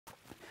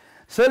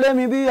So let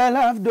me be your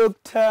love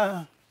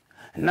doctor.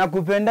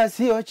 Nakupenda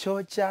sio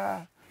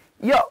chocha.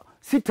 Yo,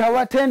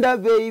 sitawatenda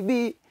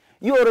baby.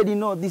 You already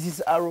know this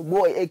is Arrow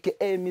Bwoy,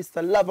 aka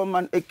Mr.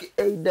 Loverman,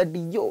 aka Daddy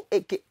Yo,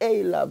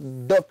 aka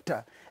Love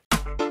Doctor.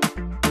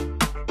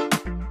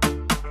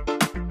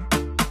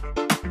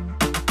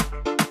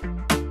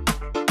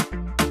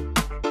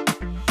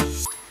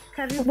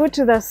 Karibu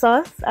to the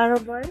source, Arrow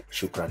Bwoy.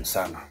 Shukran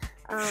sana.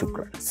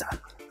 Shukran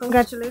sana.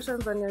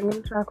 Congratulations on your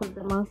new track with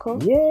Demarco.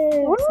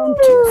 Yeah,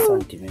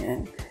 thank you,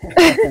 man.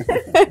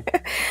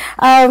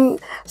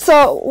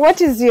 So what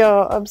is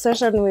your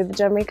obsession with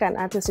Jamaican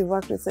artists? You've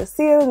worked with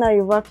Cecile, now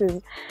you've worked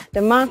with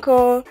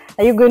Demarco.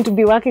 Are you going to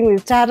be working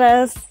with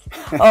Taras?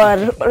 Or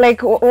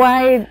like,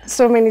 why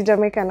so many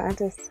Jamaican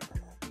artists?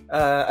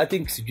 I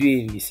think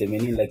sijui niseme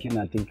nini, lakini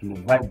I think ni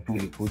vibe tu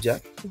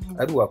ilikuja.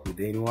 I don't work with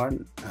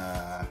anyone.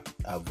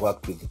 I've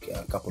worked with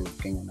a couple of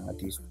Kenyan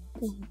artists.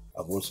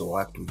 I've also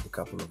worked with a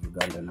couple of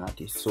Ugandan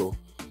artists. So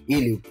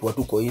ili kwa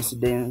tu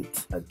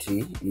coincidence,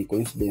 ni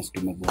coincidence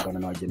tumegongana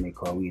na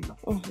Jamaica wawili.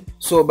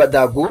 So but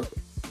they're good.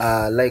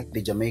 Like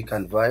the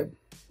Jamaican vibe.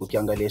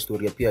 Ukiangalia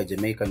historia pia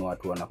Jamaica ni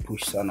watu wana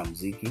push sana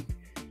muziki.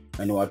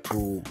 Na ni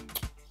watu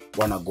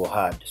wana go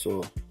hard.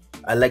 So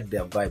I like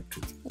their vibe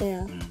too.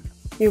 Yeah.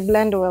 You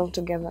blend well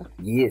together.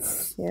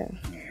 Yes. Yeah.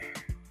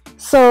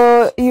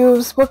 So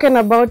you've spoken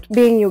about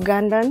being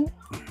Ugandan.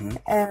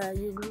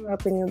 You grew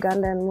up in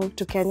Uganda and moved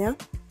to Kenya.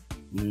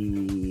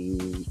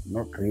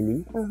 Not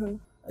really.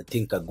 I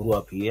think I grew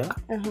up here.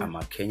 I'm a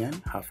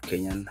Kenyan, half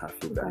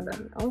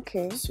Ugandan.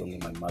 Okay. So only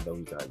my mother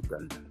was a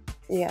Ugandan.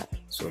 Yeah.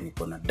 So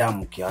niko na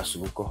damu kiasi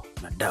huko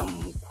na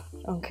damu huko.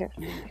 Okay.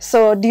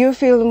 So do you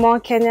feel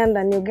more Kenyan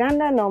than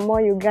Ugandan or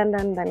more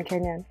Ugandan than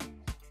Kenyan?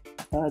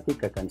 I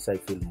think I can say I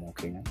feel more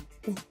Kenyan.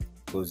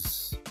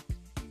 Because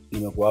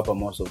nimekuwa hapa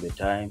most of the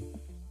time.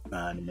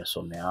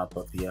 Nimesomea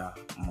hapa pia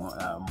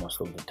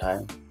most of the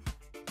time.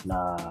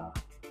 Na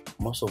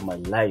most of my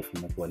life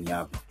imekuwa ni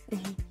hapa.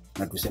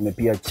 Na tuseme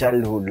pia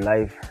childhood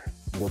life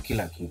ndio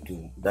kila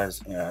kitu.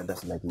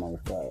 That's like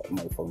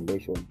my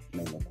foundation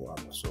na imekuwa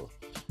hapa. So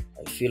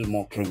I feel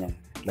more Kenyan.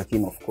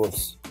 Lakini of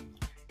course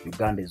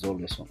Uganda is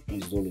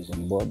always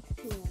on board.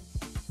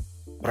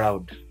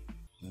 Proud.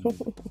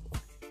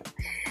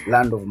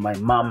 Land of my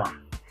mama.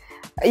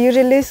 You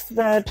released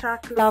the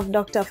track Love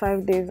Doctor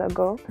 5 days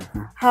ago.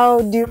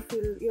 How do you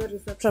feel your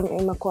reception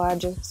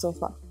imekuaje so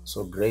far?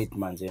 So great,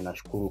 manze.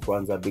 Nashukuru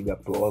kwanza, big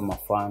up to all my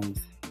fans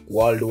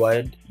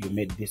worldwide. You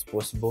made this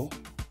possible.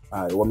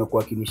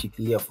 Wamekuwa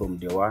kinishikilia from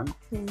day one.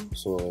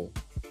 So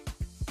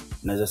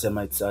naweza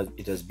sema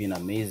it has been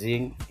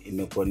amazing.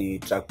 Imekuwa ni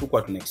track tu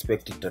kwa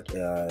tuna-expect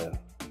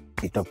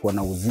itakuwa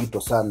na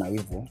uzito sana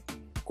hivyo.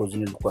 Because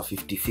nilikuwa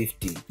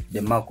 50-50.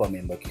 Demarco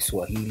ameimba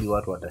Kiswahili,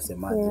 watu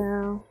watasemaje?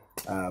 Yeah.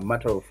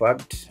 Matter of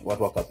fact,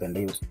 watu wakapenda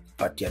hiyo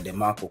part ya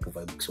Demarco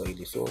kuvibe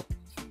Kiswahili. So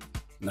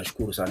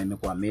nashukuru sana,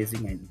 imekuwa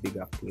amazing and big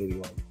up to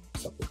everyone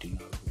supporting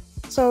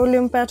us. So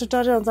ulimpea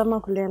tutorials ama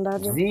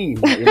kuliendaje?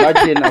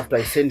 Imagine after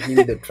I sent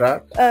him the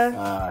track,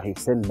 he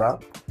sent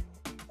back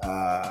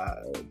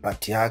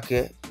part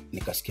yake,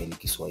 nikasikia ni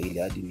Kiswahili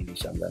hadi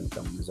nilishangaa,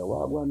 nikamuuliza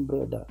wagwan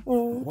brother,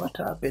 what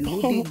happened,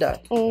 who did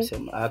that?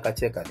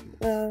 Akacheka tu.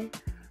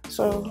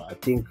 So I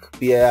think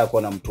pia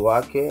yako na mtu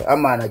wake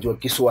ama anajua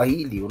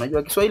Kiswahili.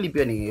 Unajua Kiswahili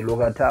pia ni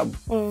lugha tabu.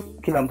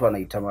 Kila mtu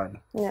anaitamani.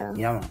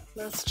 Yeah.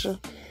 That's true.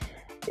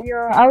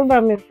 Your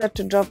album is set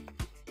to drop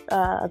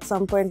at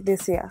some point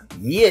this year.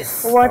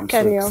 Yes. What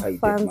can your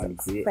fans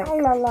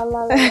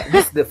expect?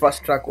 This is the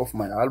first track of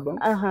my album.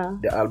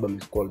 The album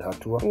is called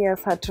Hatua. Yes,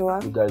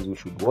 Hatua. You guys, you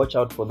should watch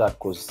out for that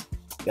because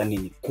yani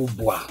ni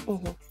kubwa.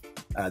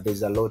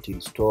 There's a lot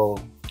in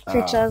store.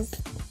 Features.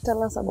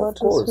 Tell us about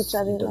who's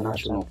featuring.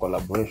 International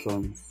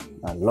collaborations,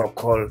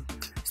 local.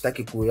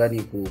 Sitaki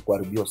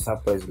kuharibia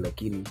surprise,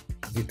 lakini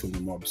vitu ni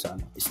mob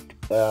sana.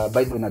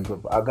 By the way, na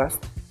drop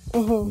August.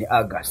 Ni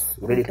August.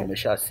 Already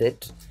tumesha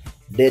set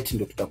date,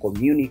 ndio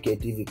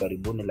tutacommunicate hivi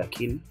karibuni,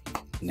 lakini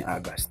ni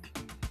August.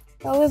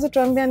 Hawezi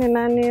tuambia ni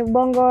nani?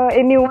 Bongo,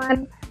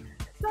 anyone?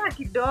 Saa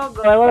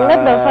kidogo. Well, let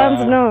the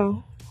fans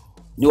know.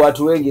 Ni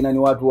watu wengi na ni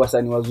watu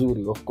wasanii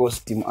wazuri. Of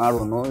course Team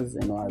Arrow knows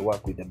and I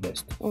work with the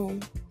best.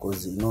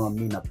 Because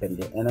mimi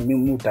napenda na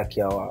mimi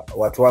mtakia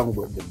watu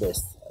wangu the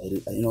best.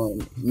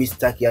 Mimi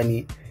sitaki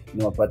yani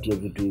niwapatie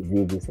vitu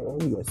hivi. So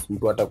yes,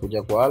 mtu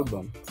atakuja kwa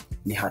album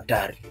ni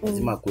hatari.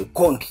 Lazima kuwe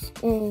konki.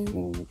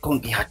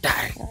 Konki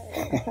hatari.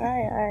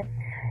 Hi.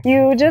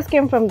 You just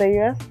came from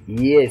the US?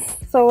 Yes.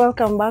 So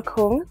welcome back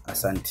home.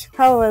 Asante.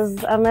 How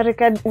was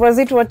America? Was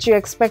it what you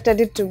expected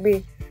it to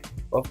be?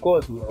 Of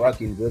course, we are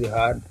working very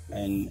hard,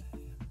 and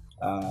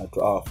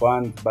to our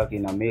fans back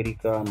in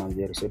America,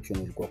 the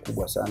reception ilikuwa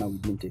kubwa sana. We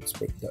didn't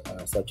expect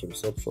such a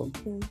reception.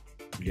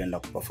 Tulienda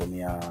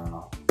kuperformia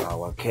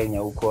wa Kenya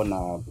huko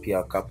na pia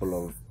a couple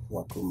of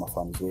watu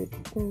mafans wetu.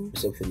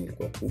 Reception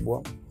ilikuwa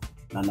kubwa.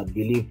 Na na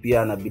believe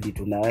pia inabidi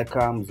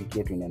tunaweka muziki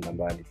wetu inaenda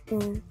mbali.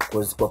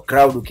 Because kwa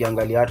crowd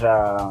ukiangalia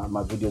hata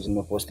ma videos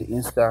nimepost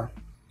Insta,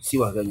 si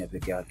wa Kenya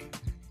peke yake.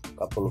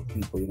 couple of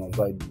people, you know,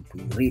 vibing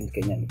to real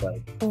Kenyan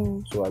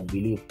vibe. So I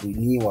believe we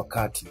knew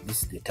wakati,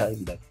 this is the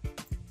time that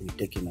we're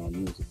taking our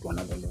music to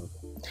another level.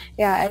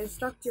 Yeah, I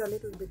stalked you a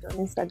little bit on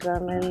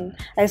Instagram and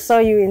I saw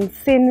you in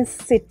Sin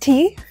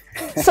City.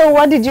 So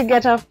what did you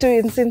get up to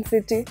in Sin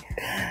City?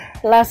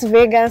 Las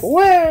Vegas?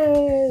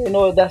 Well, you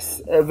know,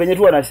 that's venye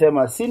tu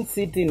wanasema Sin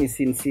City ni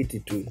Sin City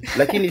tu.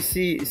 Lakini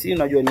si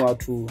unajua ni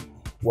watu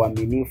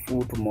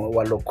waaminifu,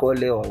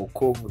 walokole,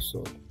 waokovu,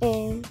 so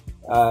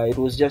it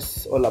was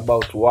just all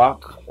about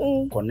work,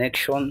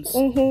 connections,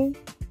 and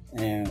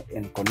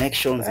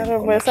connections.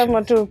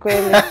 Sema tu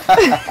kweli.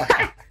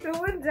 We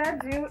won't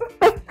judge you.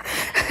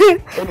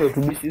 Anyway,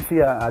 to be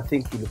sincere, I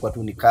think ilikuwa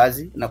tu ni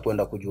kazi na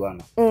kuenda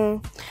kujuana.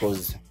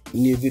 Because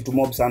ni vitu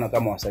mob sana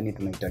kama wasanii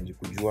tunahitaji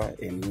kujua,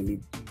 and you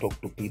need to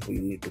talk to people,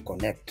 you need to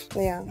connect.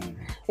 Yeah.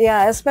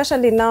 Yeah,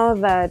 especially now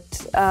that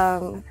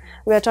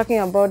we are talking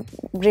about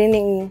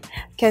bringing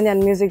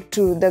Kenyan music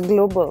to the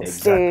global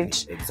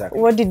stage.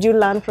 Exactly. What did you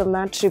learn from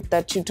that trip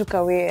that you took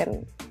away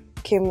and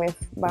came with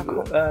back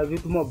home?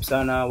 Vitu mob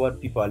sana, what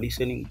people are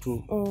listening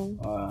to.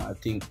 I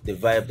think the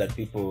vibe that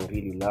people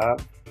really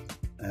love.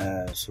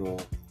 So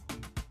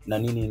na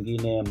nini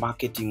ingine,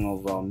 marketing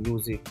of our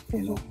music,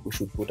 you know, we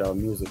should put our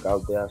music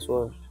out there.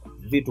 So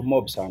vitu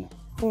mob sana.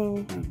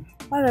 All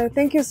right,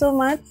 thank you so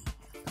much.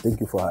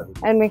 Thank you for having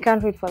me. And we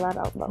can't wait for that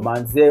album.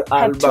 Manze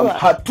album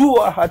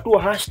Hatua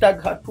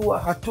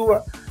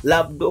 #Hatua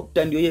Love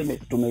Doctor ndio yeye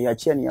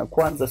tumeiachia ni ya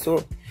kwanza,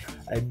 so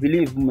I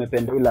believe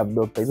mmependa Love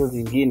Doctor. Hizo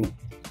zingine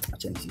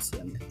acha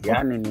nisiseme.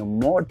 Yaani ni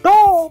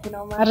moto.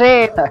 No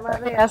mare,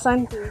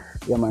 asante.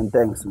 Yeah man,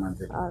 thanks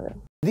manze. All right.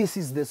 This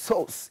is the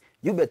source.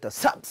 You better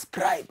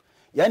subscribe.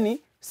 Yani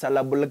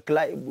Salabul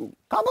Clive.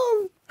 Come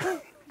on.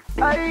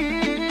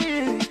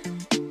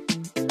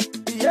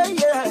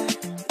 Yeah.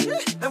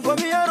 I'm from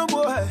Arrow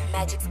Bwoy.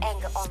 Magic's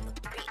anger on